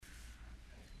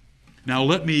Now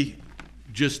let me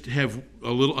just have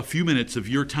a few minutes of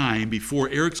your time before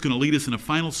Eric's going to lead us in a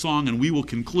final song and we will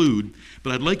conclude.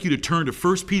 But I'd like you to turn to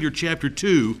 1 Peter chapter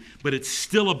 2, but it's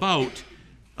still about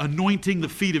anointing the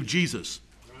feet of Jesus.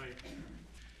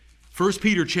 1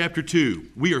 Peter chapter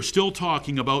 2, we are still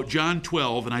talking about John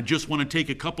 12, and I just want to take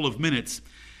a couple of minutes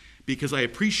because I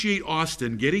appreciate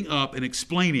Austin getting up and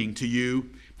explaining to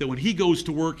you that when he goes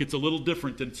to work, it's a little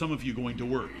different than some of you going to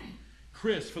work.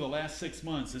 Chris, for the last 6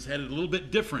 months, has had it a little bit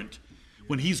different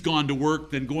when he's gone to work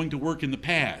than going to work in the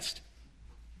past.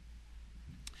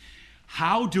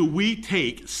 How do we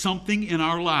take something in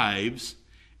our lives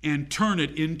and turn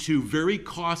it into very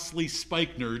costly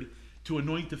spikenard to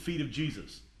anoint the feet of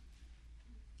Jesus?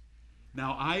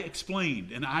 Now, I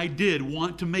explained, and I did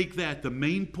want to make that the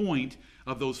main point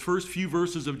of those first few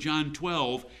verses of John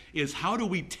 12, is how do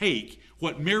we take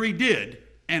what Mary did,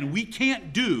 and we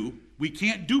can't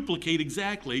duplicate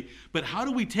exactly, but how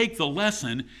do we take the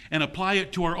lesson and apply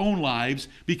it to our own lives,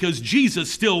 because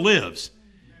Jesus still lives.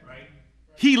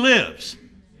 He lives.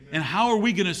 And how are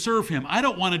we going to serve him? I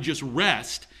don't want to just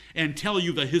rest and tell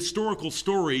you the historical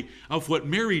story of what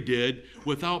Mary did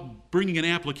without bringing an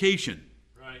application.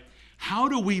 How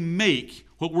do we make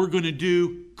what we're going to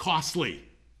do costly?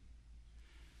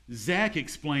 Zach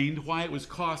explained why it was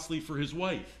costly for his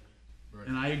wife,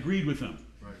 and I agreed with him.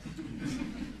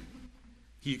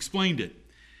 He explained it.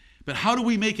 But how do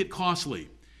we make it costly?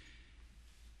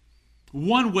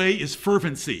 One way is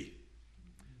fervency.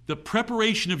 The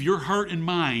preparation of your heart and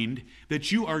mind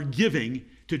that you are giving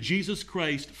to Jesus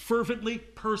Christ fervently,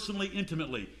 personally,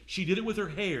 intimately. She did it with her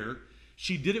hair.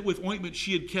 She did it with ointment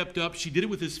she had kept up. She did it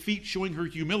with his feet, showing her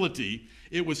humility.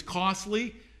 It was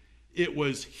costly, it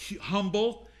was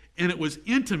humble, and it was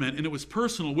intimate, and it was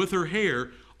personal with her hair.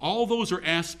 All those are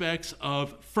aspects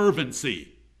of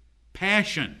fervency,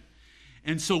 passion.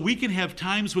 And so we can have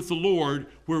times with the Lord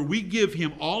where we give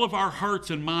him all of our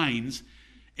hearts and minds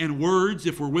and words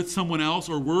if we're with someone else,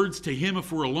 or words to him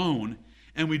if we're alone,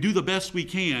 and we do the best we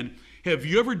can. Have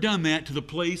you ever done that to the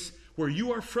place where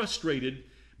you are frustrated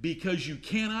because you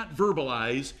cannot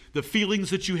verbalize the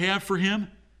feelings that you have for him?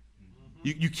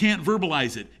 You can't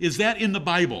verbalize it. Is that in the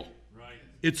Bible? Right.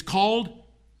 It's called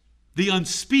the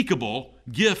unspeakable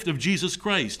gift of Jesus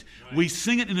Christ. Right. We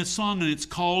sing it in a song, and it's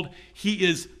called He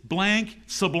is blank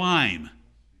sublime.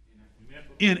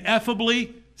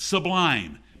 Ineffably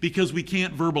sublime, because we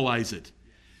can't verbalize it.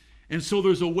 And so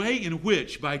there's a way in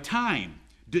which, by time,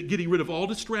 getting rid of all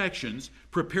distractions,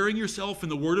 preparing yourself in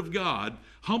the Word of God,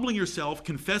 humbling yourself,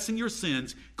 confessing your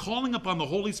sins, calling upon the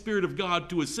Holy Spirit of God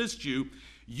to assist you,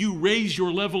 you raise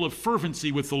your level of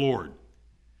fervency with the Lord.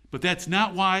 But that's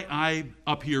not why I'm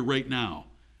up here right now.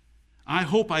 I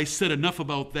hope I said enough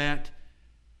about that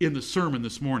in the sermon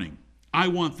this morning. I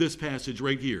want this passage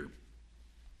right here.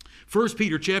 1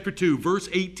 Peter chapter 2, verse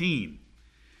 18.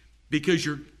 Because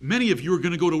many of you are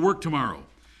going to go to work tomorrow.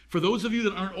 For those of you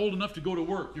that aren't old enough to go to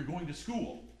work, you're going to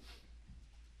school.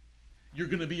 You're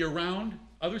going to be around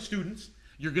other students.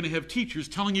 You're going to have teachers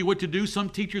telling you what to do. Some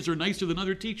teachers are nicer than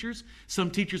other teachers. Some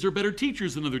teachers are better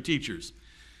teachers than other teachers.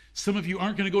 Some of you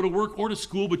aren't going to go to work or to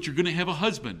school, but you're going to have a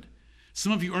husband.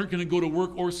 Some of you aren't going to go to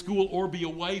work or school or be a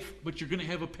wife, but you're going to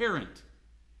have a parent.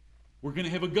 We're going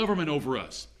to have a government over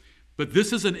us. But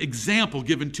this is an example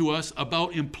given to us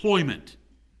about employment.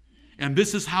 And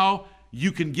this is how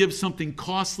you can give something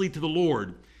costly to the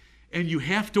Lord. And you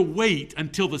have to wait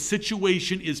until the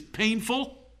situation is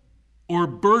painful or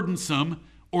burdensome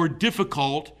or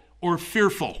difficult or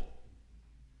fearful.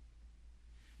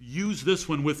 Use this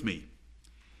one with me.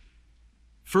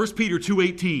 1 Peter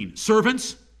 2:18.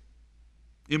 Servants,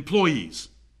 employees,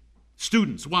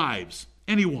 students, wives,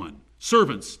 anyone.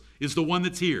 Servants is the one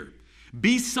that's here.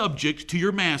 Be subject to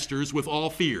your masters with all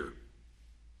fear.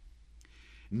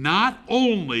 Not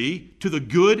only to the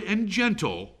good and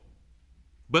gentle,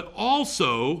 but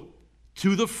also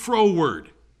to the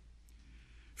froward.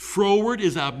 Froward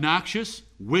is obnoxious,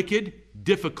 wicked,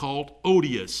 difficult,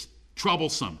 odious,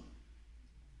 troublesome.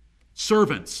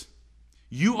 Servants,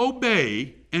 you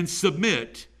obey and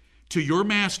submit to your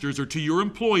masters or to your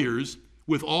employers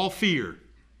with all fear.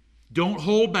 Don't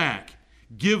hold back.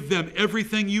 Give them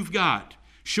everything you've got.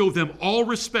 Show them all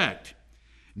respect.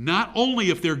 Not only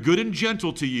if they're good and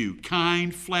gentle to you,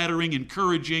 kind, flattering,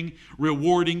 encouraging,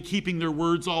 rewarding, keeping their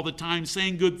words all the time,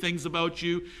 saying good things about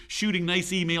you, shooting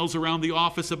nice emails around the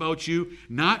office about you,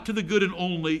 not to the good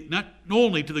and not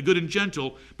only to the good and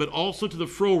gentle, but also to the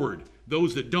froward,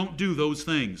 those that don't do those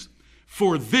things.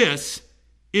 For this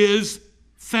is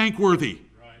thankworthy.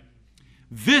 Right.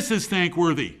 This is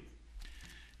thankworthy.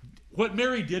 What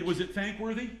Mary did, was it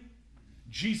thankworthy?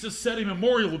 Jesus said a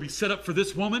memorial will be set up for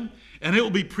this woman, and it will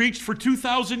be preached for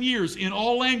 2,000 years in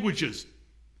all languages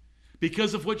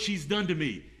because of what she's done to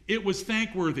me. It was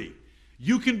thankworthy.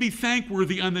 You can be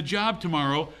thankworthy on the job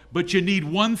tomorrow, but you need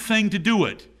one thing to do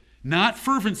it. Not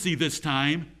fervency this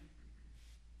time.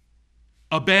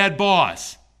 A bad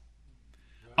boss.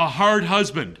 A hard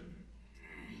husband.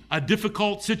 A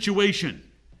difficult situation.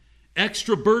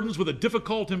 Extra burdens with a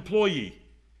difficult employee.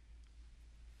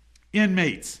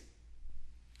 Inmates.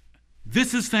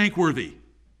 This is thankworthy.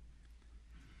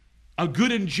 A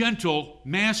good and gentle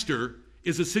master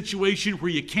is a situation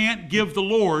where you can't give the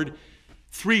Lord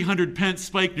 300 pence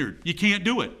spikenard. You can't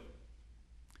do it.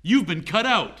 You've been cut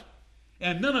out.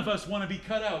 And none of us want to be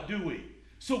cut out, do we?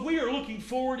 So we are looking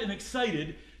forward and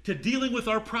excited to dealing with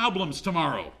our problems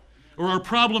tomorrow, or our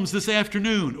problems this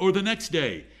afternoon, or the next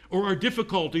day, or our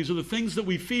difficulties, or the things that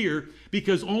we fear,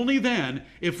 because only then,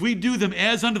 if we do them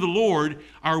as unto the Lord,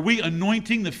 are we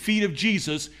anointing the feet of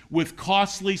Jesus with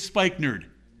costly spikenard.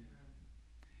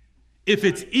 If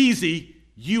it's easy,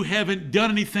 you haven't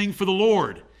done anything for the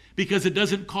Lord, because it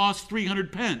doesn't cost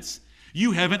 300 pence.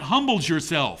 You haven't humbled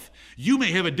yourself. You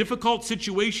may have a difficult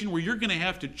situation where you're going to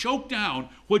have to choke down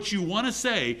what you want to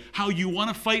say, how you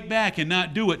want to fight back and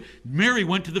not do it. Mary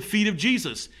went to the feet of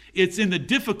Jesus. It's in the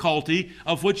difficulty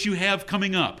of what you have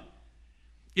coming up.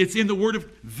 It's in the word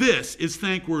of this is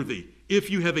thankworthy if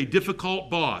you have a difficult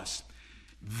boss.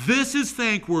 This is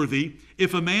thankworthy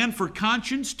if a man for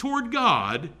conscience toward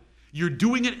God, you're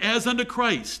doing it as unto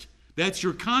Christ. That's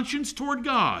your conscience toward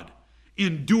God.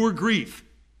 Endure grief.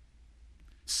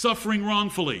 Suffering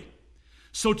wrongfully.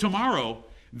 So tomorrow,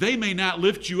 they may not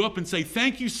lift you up and say,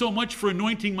 thank you so much for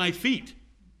anointing my feet.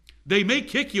 They may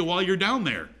kick you while you're down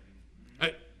there.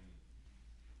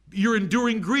 You're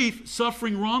enduring grief,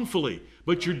 suffering wrongfully,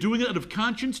 but you're doing it out of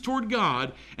conscience toward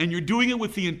God, and you're doing it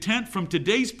with the intent from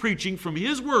today's preaching, from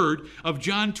His word of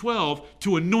John 12,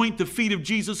 to anoint the feet of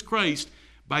Jesus Christ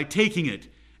by taking it,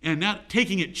 and not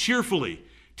taking it cheerfully,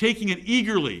 taking it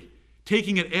eagerly,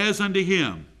 taking it as unto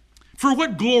Him. For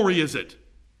what glory is it?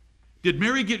 Did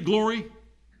Mary get glory?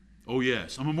 Oh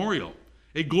yes, a memorial.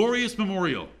 A glorious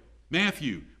memorial.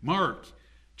 Matthew, Mark,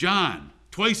 John,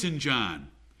 twice in John.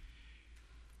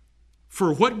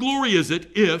 For what glory is it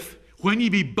if, when ye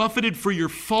be buffeted for your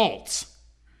faults,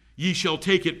 ye shall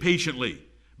take it patiently?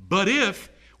 But if,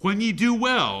 when ye do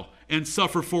well and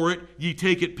suffer for it, ye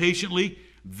take it patiently,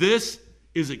 this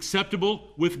is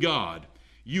acceptable with God.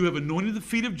 You have anointed the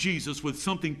feet of Jesus with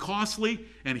something costly,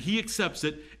 and He accepts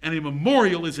it, and a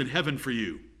memorial is in heaven for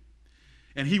you.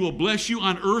 And He will bless you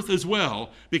on earth as well,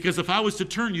 because if I was to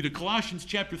turn you to Colossians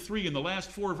chapter 3 and the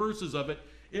last 4 verses of it,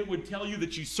 it would tell you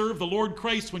that you serve the Lord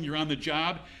Christ when you're on the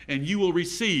job, and you will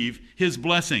receive His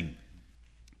blessing.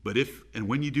 But if and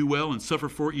when you do well and suffer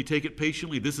for it, you take it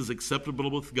patiently, this is acceptable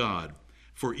with God.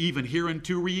 For even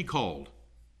hereunto were ye called.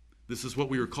 This is what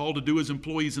we are called to do as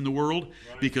employees in the world,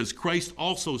 because Christ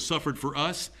also suffered for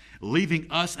us, leaving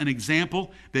us an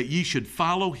example that ye should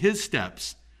follow His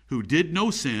steps, who did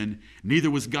no sin,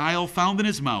 neither was guile found in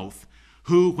His mouth,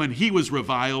 who, when He was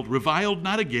reviled, reviled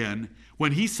not again.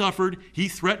 When He suffered, He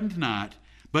threatened not,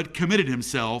 but committed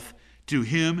Himself to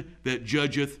Him that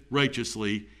judgeth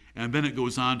righteously. And then it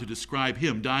goes on to describe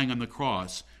Him dying on the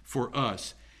cross for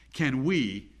us. Can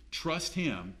we trust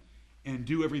Him and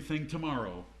do everything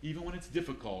tomorrow, even when it's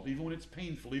difficult, even when it's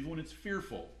painful, even when it's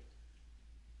fearful,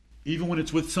 even when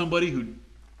it's with somebody who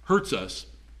hurts us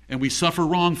and we suffer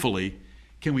wrongfully?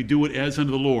 Can we do it as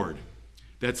unto the Lord?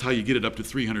 That's how you get it up to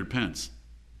 300 pence.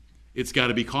 It's got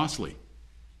to be costly.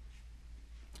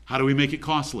 How do we make it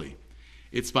costly?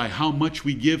 It's by how much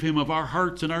we give Him of our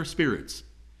hearts and our spirits.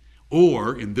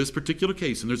 Or, in this particular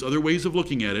case, and there's other ways of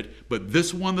looking at it, but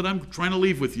this one that I'm trying to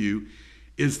leave with you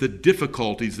is the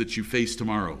difficulties that you face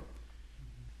tomorrow.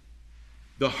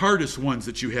 The hardest ones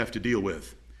that you have to deal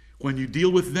with. When you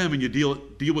deal with them and you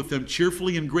deal with them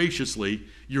cheerfully and graciously,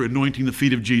 you're anointing the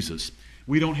feet of Jesus.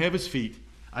 We don't have His feet.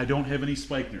 I don't have any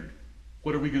spikenard.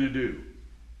 What are we going to do?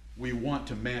 We want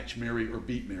to match Mary or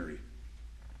beat Mary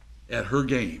at her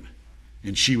game.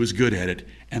 And she was good at it,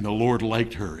 and the Lord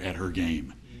liked her at her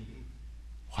game.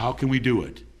 How can we do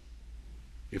it?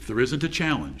 If there isn't a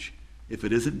challenge, if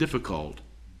it isn't difficult,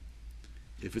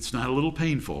 if it's not a little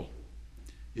painful,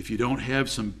 if you don't have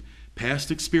some past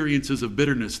experiences of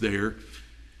bitterness there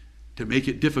to make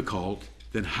it difficult,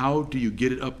 then how do you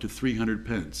get it up to 300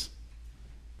 pence?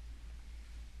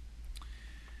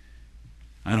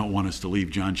 I don't want us to leave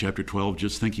John chapter 12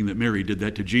 just thinking that Mary did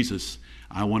that to Jesus.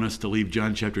 I want us to leave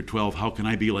John chapter 12, how can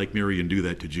I be like Mary and do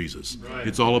that to Jesus? Right.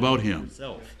 It's all about Him.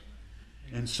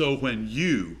 And so when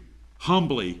you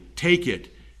humbly take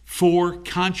it, for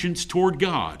conscience toward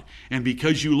God. And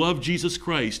because you love Jesus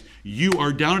Christ, you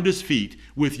are down at his feet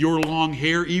with your long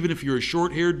hair, even if you're a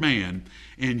short-haired man,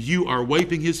 and you are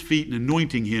wiping his feet and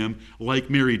anointing him like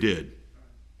Mary did.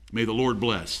 May the Lord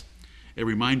bless. A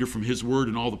reminder from his word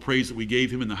and all the praise that we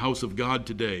gave him in the house of God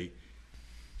today.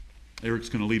 Eric's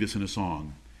going to lead us in a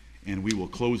song, and we will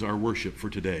close our worship for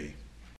today.